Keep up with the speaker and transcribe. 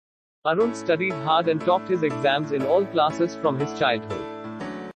Arun studied hard and topped his exams in all classes from his childhood.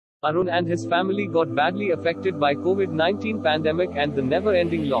 Arun and his family got badly affected by COVID-19 pandemic and the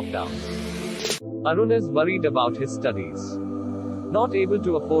never-ending lockdowns. Arun is worried about his studies. Not able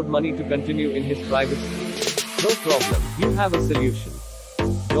to afford money to continue in his private school? No problem, you have a solution.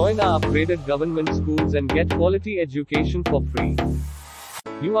 Join our upgraded government schools and get quality education for free.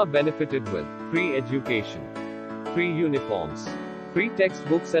 You are benefited with free education, free uniforms, free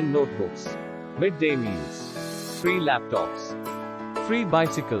textbooks and notebooks, midday meals, free laptops, free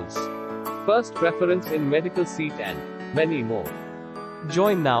bicycles, first preference in medical seat and many more.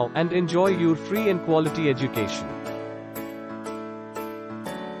 Join now and enjoy your free and quality education.